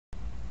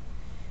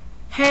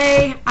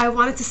Hey, I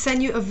wanted to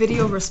send you a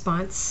video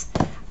response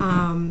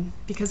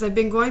because I've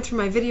been going through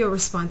my video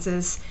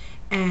responses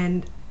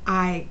and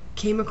I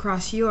came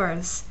across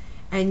yours,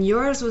 and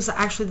yours was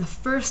actually the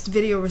first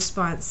video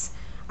response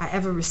I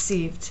ever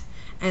received.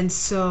 And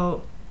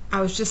so I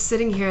was just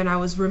sitting here and I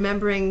was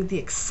remembering the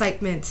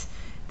excitement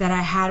that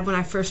I had when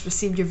I first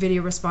received your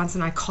video response,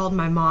 and I called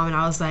my mom and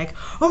I was like,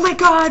 "Oh my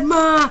God,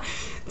 Ma,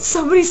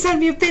 somebody sent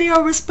me a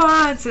video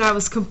response," and I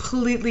was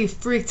completely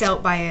freaked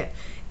out by it.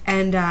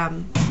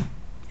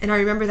 And I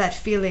remember that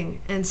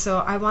feeling, and so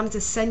I wanted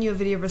to send you a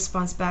video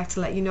response back to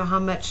let you know how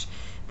much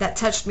that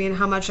touched me and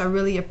how much I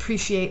really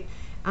appreciate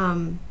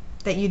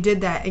that you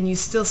did that and you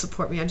still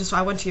support me.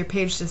 I went to your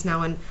page just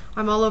now and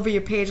I'm all over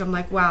your page. I'm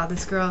like, wow,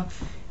 this girl,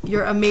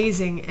 you're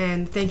amazing,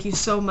 and thank you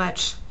so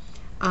much.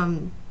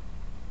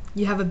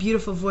 You have a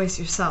beautiful voice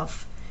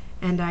yourself,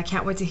 and I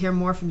can't wait to hear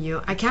more from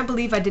you. I can't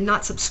believe I did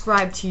not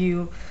subscribe to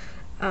you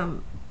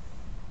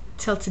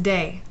till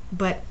today,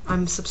 but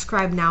I'm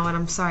subscribed now, and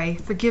I'm sorry.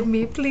 Forgive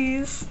me,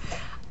 please.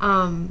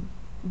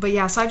 But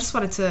yeah, so I just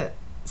wanted to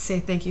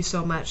say thank you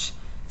so much,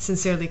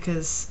 sincerely,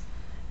 because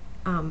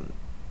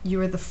you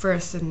were the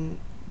first, and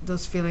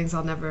those feelings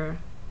I'll never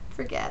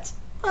forget.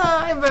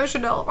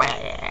 Emotional.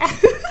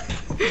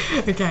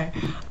 Okay.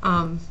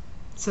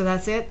 So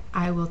that's it.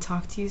 I will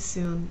talk to you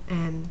soon,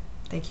 and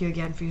thank you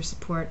again for your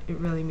support. It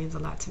really means a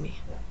lot to me.